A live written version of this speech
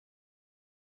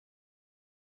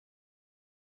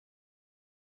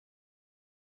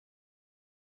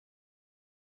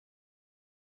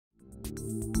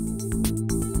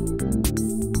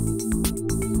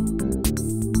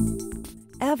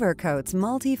Evercoat's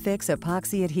Multi-Fix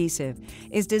epoxy adhesive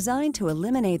is designed to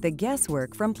eliminate the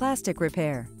guesswork from plastic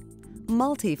repair.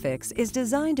 Multi-Fix is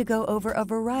designed to go over a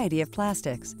variety of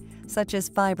plastics, such as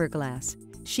fiberglass,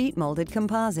 sheet-molded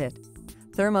composite,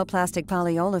 thermoplastic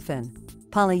polyolefin,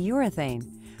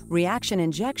 polyurethane, reaction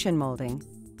injection molding,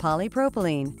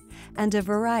 polypropylene, and a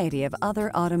variety of other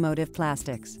automotive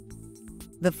plastics.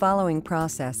 The following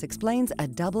process explains a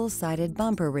double-sided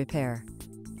bumper repair.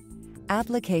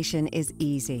 Application is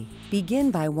easy.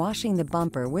 Begin by washing the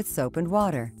bumper with soap and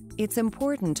water. It's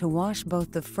important to wash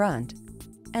both the front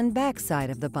and back side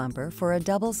of the bumper for a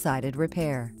double-sided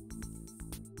repair.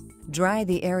 Dry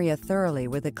the area thoroughly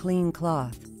with a clean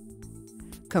cloth.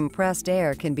 Compressed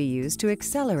air can be used to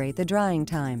accelerate the drying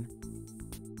time.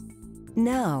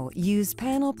 Now use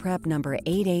panel prep number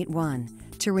 881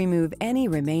 to remove any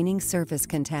remaining surface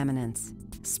contaminants.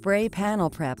 Spray panel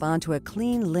prep onto a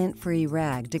clean lint-free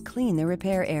rag to clean the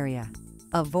repair area.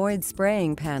 Avoid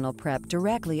spraying panel prep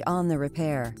directly on the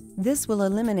repair. This will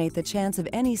eliminate the chance of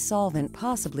any solvent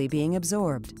possibly being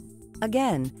absorbed.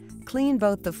 Again, clean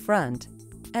both the front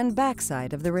and back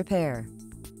side of the repair.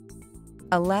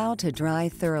 Allow to dry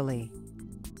thoroughly.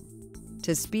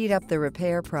 To speed up the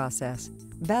repair process,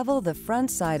 bevel the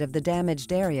front side of the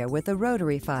damaged area with a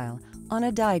rotary file on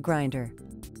a die grinder.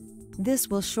 This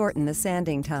will shorten the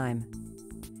sanding time.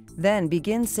 Then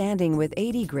begin sanding with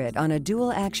 80 grit on a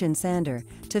dual-action sander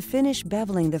to finish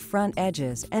beveling the front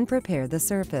edges and prepare the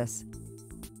surface.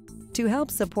 To help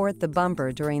support the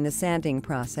bumper during the sanding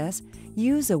process,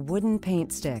 use a wooden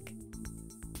paint stick.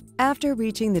 After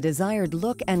reaching the desired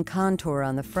look and contour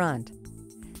on the front,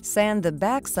 sand the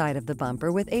back side of the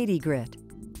bumper with 80 grit.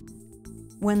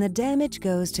 When the damage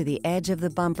goes to the edge of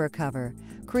the bumper cover,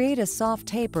 create a soft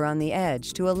taper on the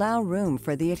edge to allow room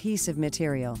for the adhesive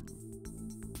material.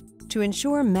 To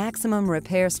ensure maximum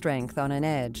repair strength on an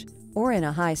edge or in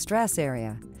a high-stress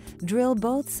area, drill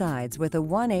both sides with a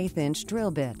 1/8 inch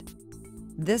drill bit.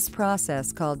 This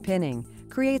process, called pinning,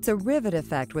 creates a rivet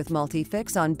effect with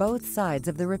Multi-Fix on both sides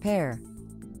of the repair.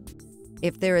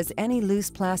 If there is any loose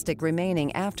plastic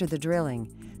remaining after the drilling,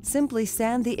 simply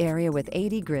sand the area with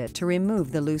 80 grit to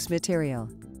remove the loose material.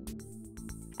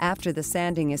 After the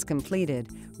sanding is completed,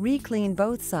 re-clean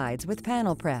both sides with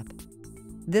panel prep.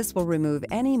 This will remove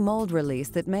any mold release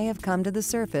that may have come to the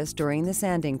surface during the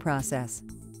sanding process.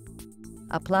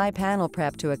 Apply panel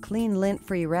prep to a clean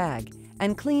lint-free rag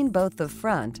and clean both the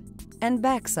front and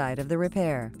back side of the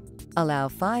repair. Allow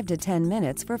 5 to 10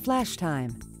 minutes for flash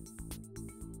time.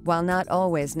 While not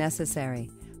always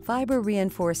necessary,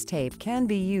 fiber-reinforced tape can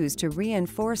be used to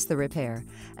reinforce the repair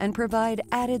and provide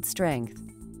added strength.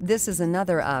 This is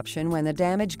another option when the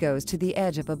damage goes to the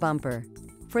edge of a bumper.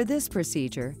 For this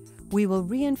procedure, we will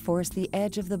reinforce the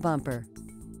edge of the bumper.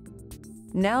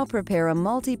 Now prepare a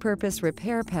multi-purpose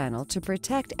repair panel to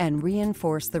protect and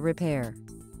reinforce the repair.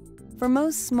 For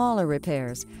most smaller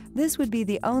repairs, this would be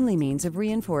the only means of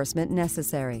reinforcement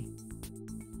necessary.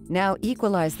 Now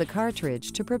equalize the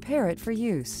cartridge to prepare it for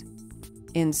use.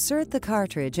 Insert the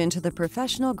cartridge into the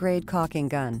professional-grade caulking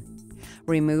gun.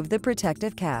 Remove the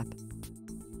protective cap.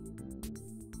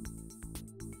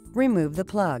 Remove the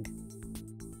plug.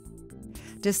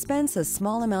 Dispense a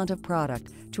small amount of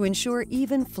product to ensure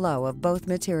even flow of both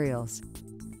materials.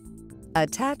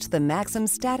 Attach the MAXIM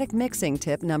static mixing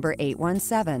tip number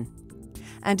 817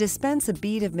 and dispense a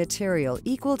bead of material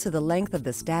equal to the length of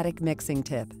the static mixing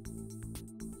tip.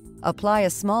 Apply a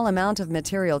small amount of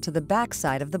material to the back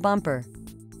side of the bumper.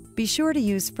 Be sure to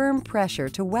use firm pressure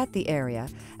to wet the area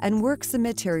and work some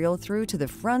material through to the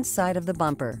front side of the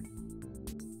bumper.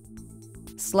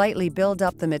 Slightly build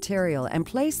up the material and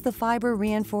place the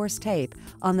fiber-reinforced tape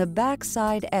on the back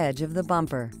side edge of the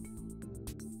bumper.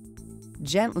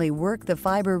 Gently work the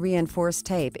fiber-reinforced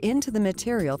tape into the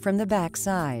material from the back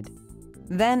side.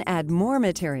 Then add more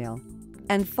material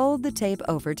and fold the tape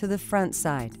over to the front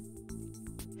side.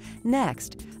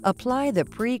 Next, apply the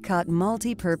pre-cut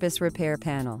multi-purpose repair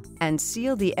panel and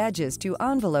seal the edges to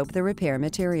envelope the repair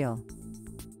material.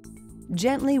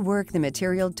 Gently work the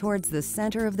material towards the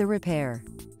center of the repair.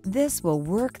 This will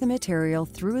work the material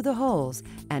through the holes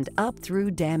and up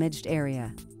through damaged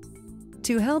area.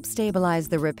 To help stabilize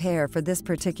the repair for this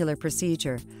particular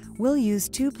procedure, we'll use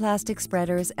 2 plastic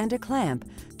spreaders and a clamp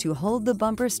to hold the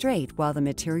bumper straight while the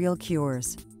material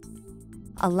cures.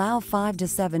 Allow 5 to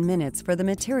 7 minutes for the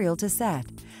material to set,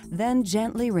 then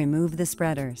gently remove the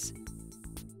spreaders.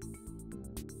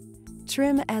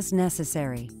 Trim as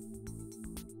necessary.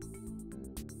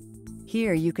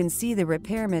 Here you can see the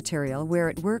repair material where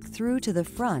it worked through to the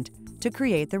front to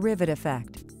create the rivet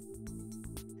effect.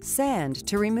 Sand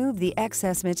to remove the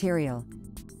excess material.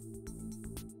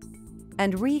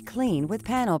 And re-clean with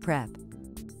panel prep.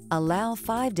 Allow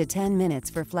 5 to 10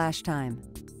 minutes for flash time.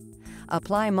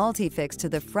 Apply Multi-Fix to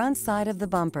the front side of the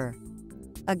bumper.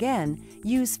 Again,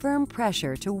 use firm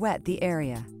pressure to wet the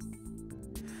area.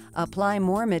 Apply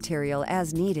more material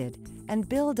as needed and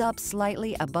build up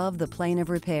slightly above the plane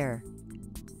of repair.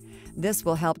 This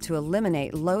will help to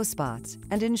eliminate low spots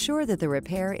and ensure that the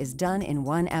repair is done in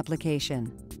one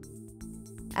application.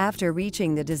 After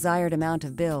reaching the desired amount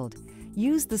of build,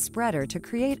 use the spreader to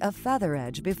create a feather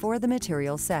edge before the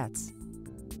material sets.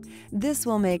 This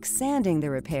will make sanding the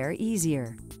repair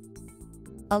easier.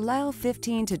 Allow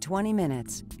 15 to 20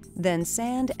 minutes, then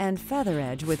sand and feather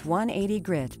edge with 180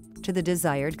 grit to the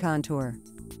desired contour.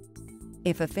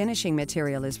 If a finishing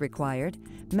material is required,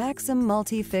 MAXIM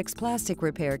Multi-Fix plastic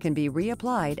repair can be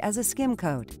reapplied as a skim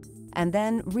coat and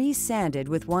then re-sanded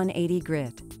with 180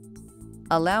 grit.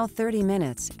 Allow 30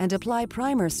 minutes and apply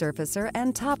primer surfacer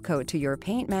and top coat to your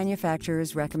paint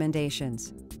manufacturer's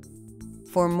recommendations.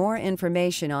 For more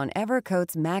information on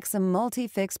Evercoat's MAXIM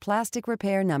Multi-Fix plastic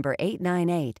repair number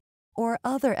 898 or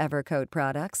other Evercoat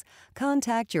products,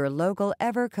 contact your local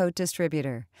Evercoat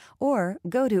distributor or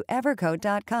go to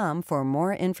evercoat.com for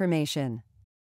more information.